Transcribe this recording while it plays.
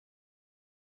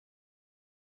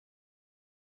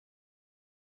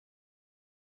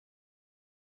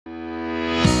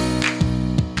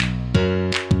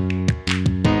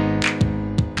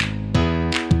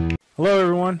Hello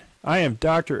everyone, I am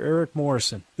Dr. Eric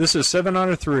Morrison. This is 7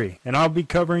 Under 3, and I'll be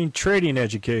covering trading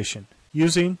education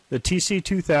using the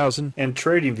TC2000 and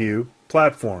TradingView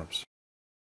platforms.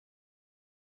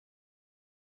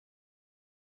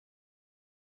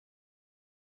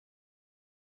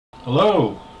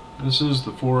 Hello, this is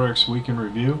the FOREX Week in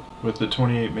Review with the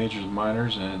 28 majors,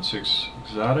 minors, and 6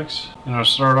 exotics. And I'll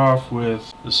start off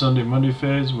with the Sunday-Monday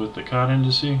phase with the COD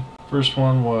indice. First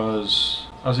one was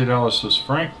Aussie dollar Swiss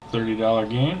franc, $30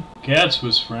 gain. CAD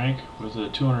Swiss franc with a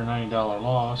 $290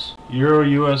 loss. Euro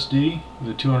USD with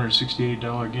a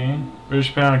 $268 gain.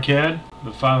 British pound CAD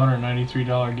with a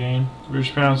 $593 gain.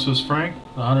 British pound Swiss franc,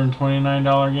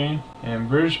 $129 gain. And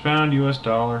British pound US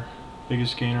dollar,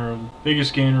 biggest gainer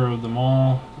of them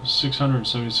all,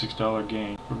 $676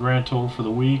 gain. For grand total for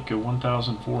the week of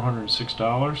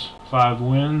 $1,406. 5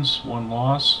 wins, 1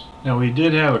 loss. Now we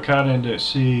did have a COD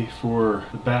indice for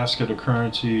the basket of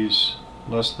currencies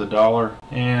less the dollar,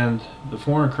 and the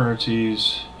foreign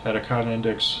currencies had a COD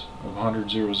index of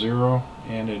 100.00,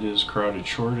 and it is crowded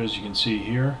short, as you can see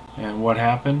here. And what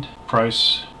happened?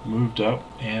 Price moved up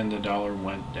and the dollar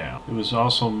went down. It was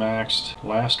also maxed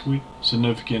last week.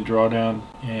 Significant drawdown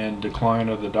and decline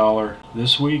of the dollar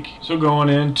this week. So going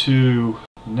into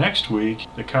next week,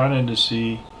 the COD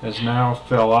indice has now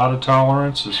fell out of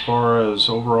tolerance as far as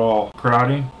overall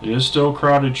crowding. It is still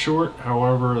crowded short,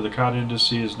 however the COD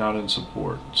indice is not in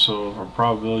support, so our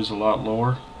probability is a lot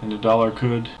lower, and the dollar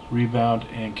could rebound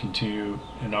and continue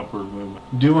an upward movement.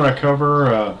 I do want to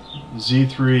cover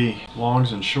Z3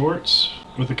 longs and shorts.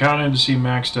 With the COD indice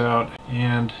maxed out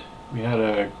and we had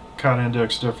a COD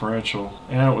index differential,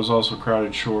 and it was also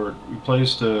crowded short, we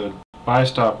placed a buy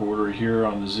stop order here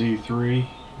on the Z3,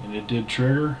 and it did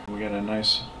trigger. We got a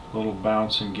nice little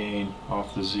bounce and gain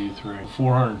off the Z3.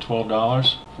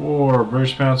 $412. For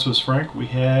British pound Swiss franc, we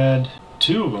had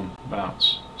 2 of them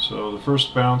bounce. So the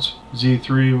first bounce,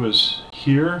 Z3, was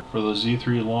here for the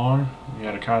Z3 long. We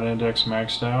had a COD index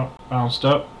maxed out, bounced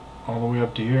up all the way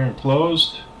up to here and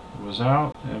closed. It was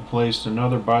out, and placed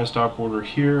another buy stop order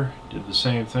here. Did the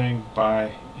same thing,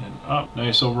 buy and up.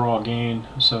 Nice overall gain,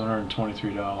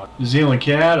 $723. New Zealand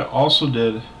CAD also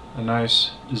did a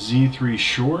nice Z3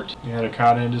 short. We had a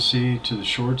COD indice to the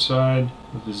short side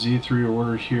with the Z3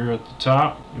 order here at the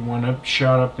top. It went up,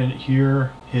 shot up in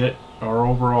here, hit our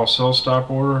overall sell stop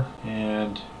order,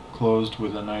 and closed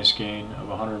with a nice gain of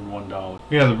 $101.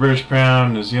 We have the British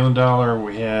pound, New Zealand dollar.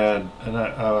 We had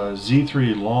a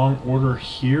Z3 long order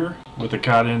here with the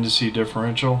COD indice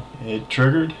differential. It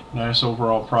triggered. Nice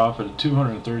overall profit of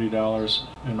 $230.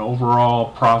 An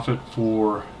overall profit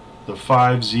for the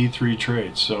 5 Z3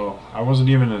 trades. So I wasn't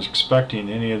even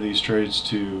expecting any of these trades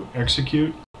to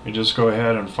execute. You just go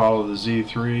ahead and follow the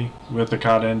Z3 with the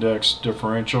COD index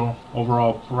differential.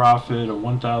 Overall profit of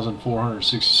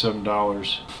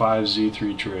 $1,467, 5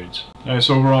 Z3 trades. Nice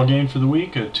overall gain for the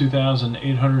week of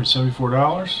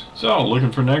 $2,874. So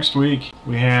looking for next week,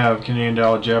 we have Canadian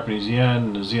dollar, Japanese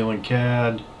yen, New Zealand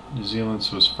CAD, New Zealand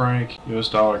Swiss franc, US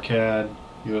dollar CAD,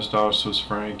 US dollar Swiss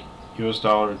franc, US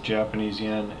dollar, Japanese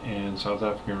yen, and South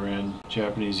African rand,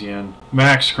 Japanese yen.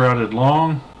 Max crowded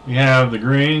long. We have the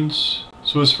greens,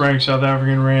 Swiss franc, South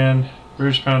African rand,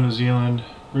 British pound, New Zealand,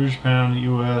 British pound,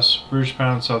 US, British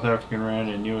pound, South African rand,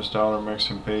 and US dollar,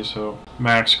 Mexican peso.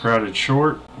 Max crowded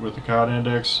short with the COD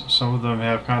index. Some of them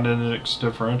have COD index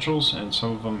differentials, and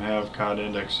some of them have COD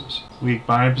indexes. Weak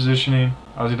buying positioning,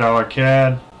 Aussie dollar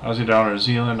CAD, Aussie dollar New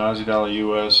Zealand, Aussie dollar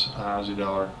US, Aussie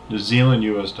dollar New Zealand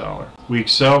US dollar. Weak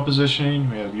sell positioning,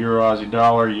 we have Euro Aussie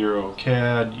dollar, Euro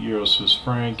CAD, Euro Swiss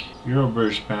franc, Euro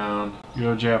British pound,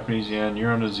 Euro Japanese yen,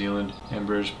 Euro New Zealand, and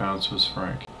British pound Swiss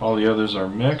franc. All the others are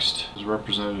mixed, as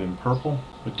represented in purple,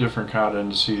 with different COD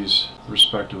indices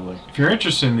respectively. If you're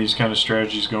interested in these kind of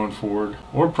strategies going forward,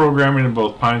 or programming in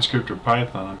both PineScript or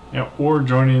Python, or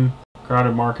joining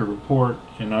Crowded Market Report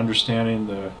and understanding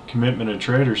the commitment of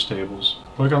traders tables,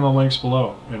 click on the links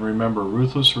below. And remember,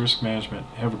 ruthless risk management.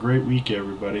 Have a great week,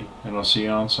 everybody, and I'll see you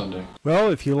on Sunday. Well,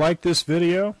 if you like this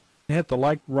video, hit the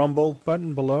like rumble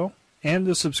button below and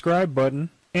the subscribe button.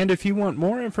 And if you want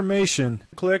more information,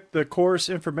 click the course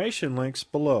information links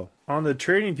below. On the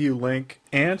TradingView link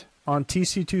and on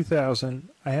TC2000,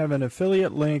 I have an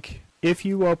affiliate link. If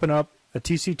you open up a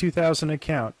TC2000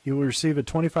 account, you will receive a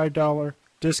 $25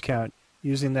 discount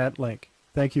using that link.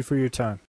 Thank you for your time.